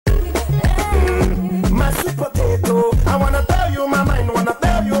my sweet potato. I wanna tell you my mind,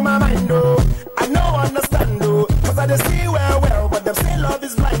 oh. I know, understand, oh. Cause I just see well, but them say love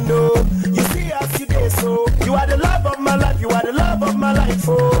is blind, oh. You see as you did, so you are the love of my life,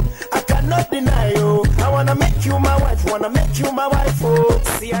 oh. I cannot deny, oh. I wanna make you my wife, oh.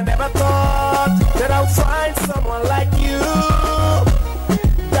 See, I never thought that I'd find someone like you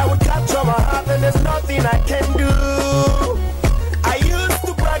that would capture my heart, and there's nothing I can do. I used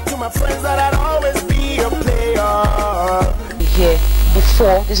to brag to my friends that I'd always be a player. Here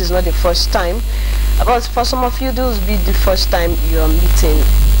before, this is not the first time, but for some of you, this will be the first time you are meeting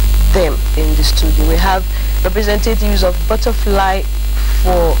them in the studio. We have representatives of Butterfly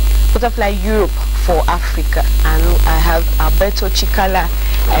Europe for Africa, and I have Alberto Chikala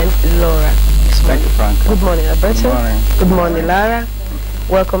and Laura. Thank you, Franca. Good morning, Alberto. Good morning. Good morning, Lara.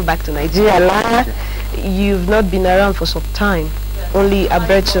 Welcome back to Nigeria. Lara, you've not been around for some time. Only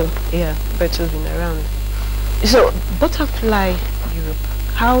Alberto. Yeah, Alberto's been around. So, Butterfly Europe,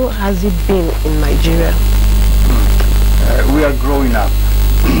 how has it been in Nigeria? We are growing up.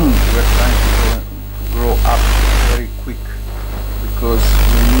 We're trying to grow up very quick because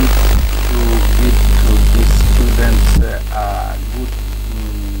we need to give to these students a good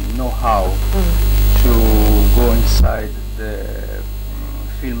know-how to go inside the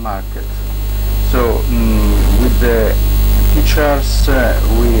film market. So with the teachers,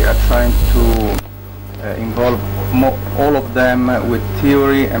 we are trying to involve all of them with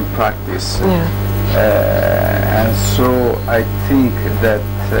theory and practice. And so I think that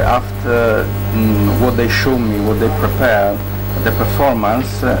after what they show me, what they prepare, the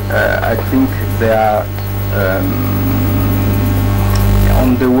performance, I think they are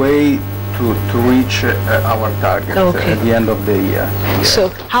on the way to reach our target at the end of the year. Yes. So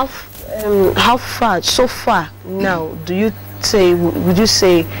how far, so far now, would you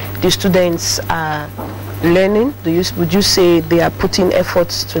say the students are learning? Would you say they are putting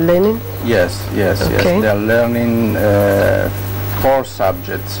efforts to learning? Yes. They are learning 4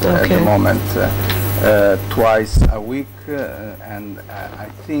 subjects at the moment, twice a week, and I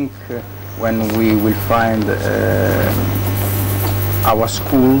think when we will find our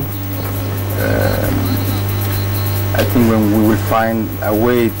school, I think when we will find a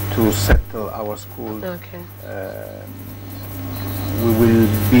way to settle our school, we will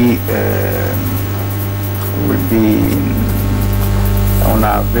be on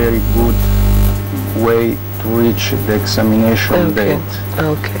a very good way to reach the examination date,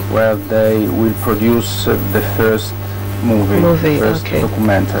 where they will produce the first movie, first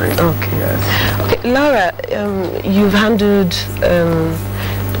documentary. Yes. Laura, you've handled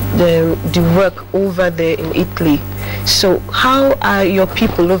the work over there in Italy. So how are your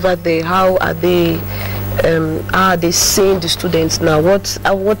people over there? How are they seeing the students now? What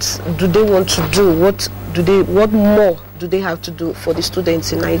do they want to do? What more do they have to do for the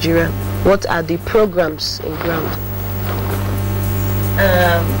students in Nigeria? What are the programs in ground?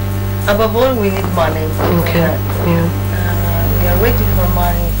 Above all, we need money. We are waiting for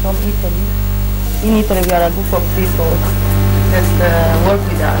money from Italy. In Italy, we are a group of people that work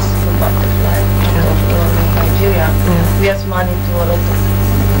with us for Butterfly. In Nigeria, we have money to a lot of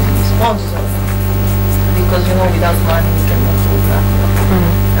sponsors, because without money we cannot do nothing.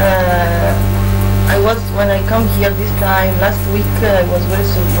 When I come here this time, last week, I was very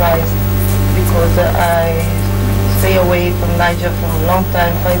surprised because I stay away from Nigeria for a long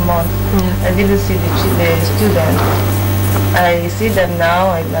time, 5 months. I didn't see the students. I see them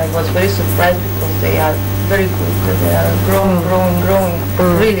now, and I was very surprised because they are very good. They are growing.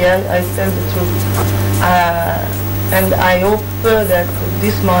 Really, I tell the truth. And I hope that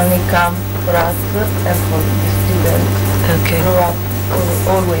this money comes for us and for the students. Grow up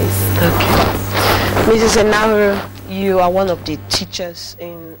always. Mrs. Enahoro, you are one of the teachers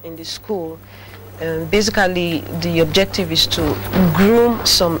in the school. Basically, the objective is to groom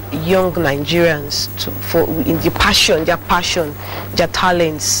some young Nigerians in their passion, their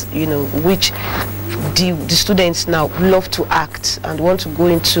talents, which the students now love to act and want to go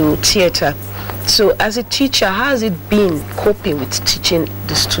into theater. So, as a teacher, how has it been coping with teaching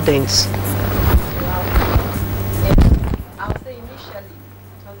the students? I'll say initially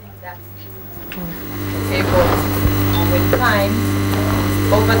it wasn't that easy. But with time,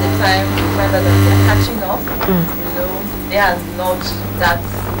 over the time, we find out that they are catching up. They are not that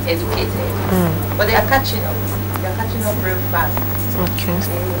educated, but they are catching up. They are catching up real fast. So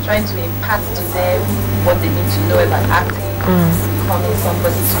we're trying to impart to them what they need to know about acting, becoming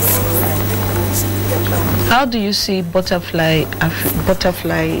somebody to How do you see Butterfly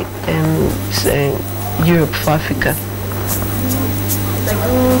Europe for Africa? It's a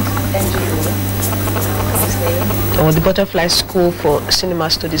good NGO or the Butterfly School for Cinema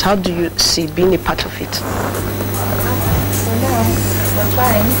Studies? How do you see being a part of it? For now, we're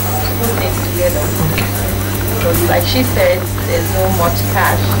trying to put things together. Okay. Because like she said, there's no much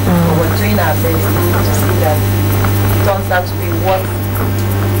cash, but we're doing our best to see that it turns out to be what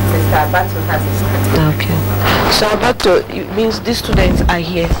Mr. Abato has expected. Okay. So Abato, it means these students are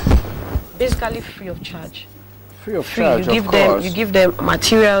here basically free of charge. Free of charge, you give of them, course. you give them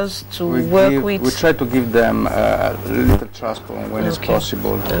materials to work with. We try to give them a little transport when it's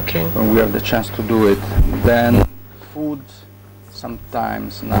possible, when we have the chance to do it. Then food,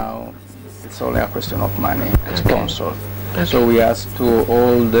 sometimes now, it's only a question of money and sponsor. So we ask to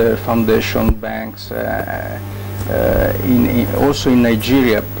all the foundation banks, also in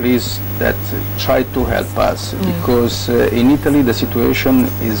Nigeria, please, that try to help us, because in Italy the situation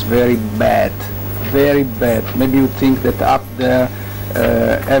is very bad. Very bad. Maybe you think that up there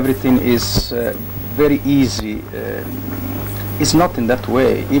everything is very easy. It's not in that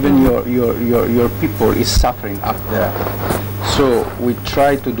way. Even your people is suffering up there. So we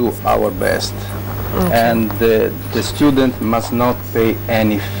try to do our best, and the student must not pay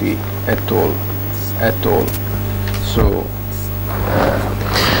any fee at all, So.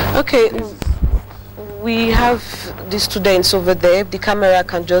 We have the students over there. The camera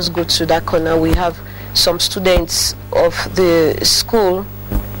can just go to that corner. We have some students of the school,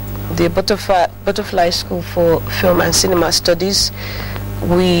 the Butterfly School for Film and Cinema Studies.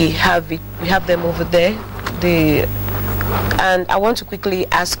 We have them over there. And I want to quickly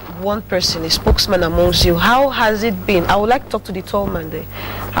ask one person, a spokesman amongst you, how has it been? I would like to talk to the tall man there.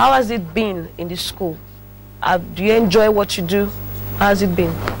 How has it been in the school? Do you enjoy what you do? How has it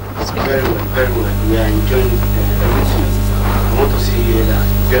been? Very well, very well. We are enjoying everything. I want to see here that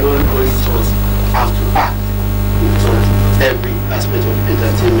we are not only taught how to act, we taught every aspect of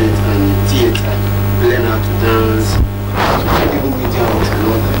entertainment and theatre. We learn how to dance, how to do even media work and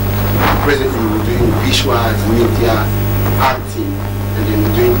all that. Presently we're doing visuals, media, acting, and then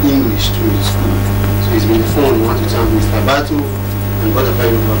we're doing English too in school. So it's been fun. We want to thank Mr. Batu and Butterfly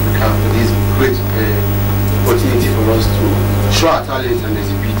of Africa for this great opportunity for us to show our talent and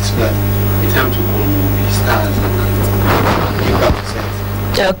exhibit, so that the time to come will be stars and give back to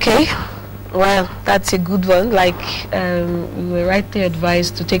self. Okay, well, that's a good one. Like we were right there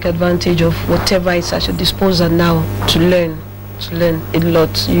advised to take advantage of whatever is at your disposal now to learn a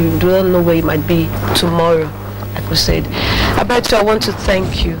lot. You do not know where you might be tomorrow, like we said. Abato, I want to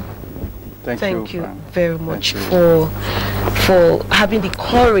thank you. Thank you very much for having the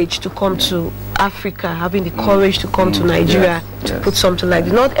courage to come to Africa, having the courage to come to Nigeria to put something like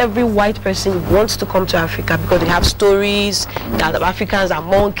this. Not every white person wants to come to Africa because they have stories that Africans are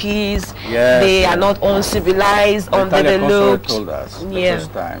monkeys, they are not uncivilized, undeveloped. Told us the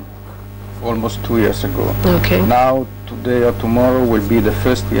first time, almost 2 years ago. Now, today or tomorrow will be the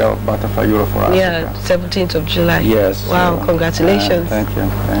first year of Butterfly Euro for Africa. 17th of July. Yes. Wow, so, thank you.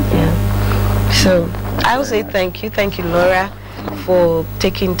 So I will say thank you Laura, for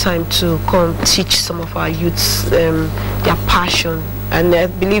taking time to come teach some of our youths their passion. And I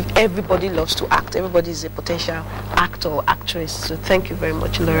believe everybody loves to act. Everybody is a potential actor or actress. So thank you very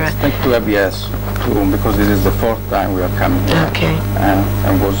much, Laura. Thank you to ABS too, because this is the 4th time we are coming here.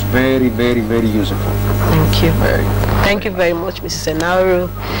 And was very, very, very useful. Thank you. Thank you very much, Mrs. Enauru.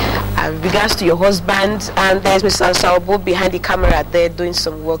 Regards to your husband, and there's Mr. Salbo behind the camera there doing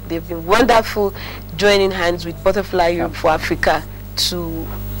some work. They've been wonderful, joining hands with Butterfly Europe for Africa to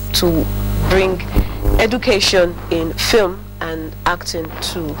bring education in film and acting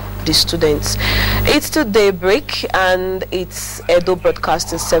to the students. It's today break, and it's Edo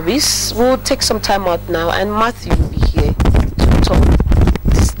Broadcasting Service. We'll take some time out now, and Matthew will be here to talk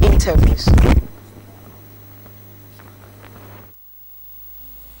these interviews.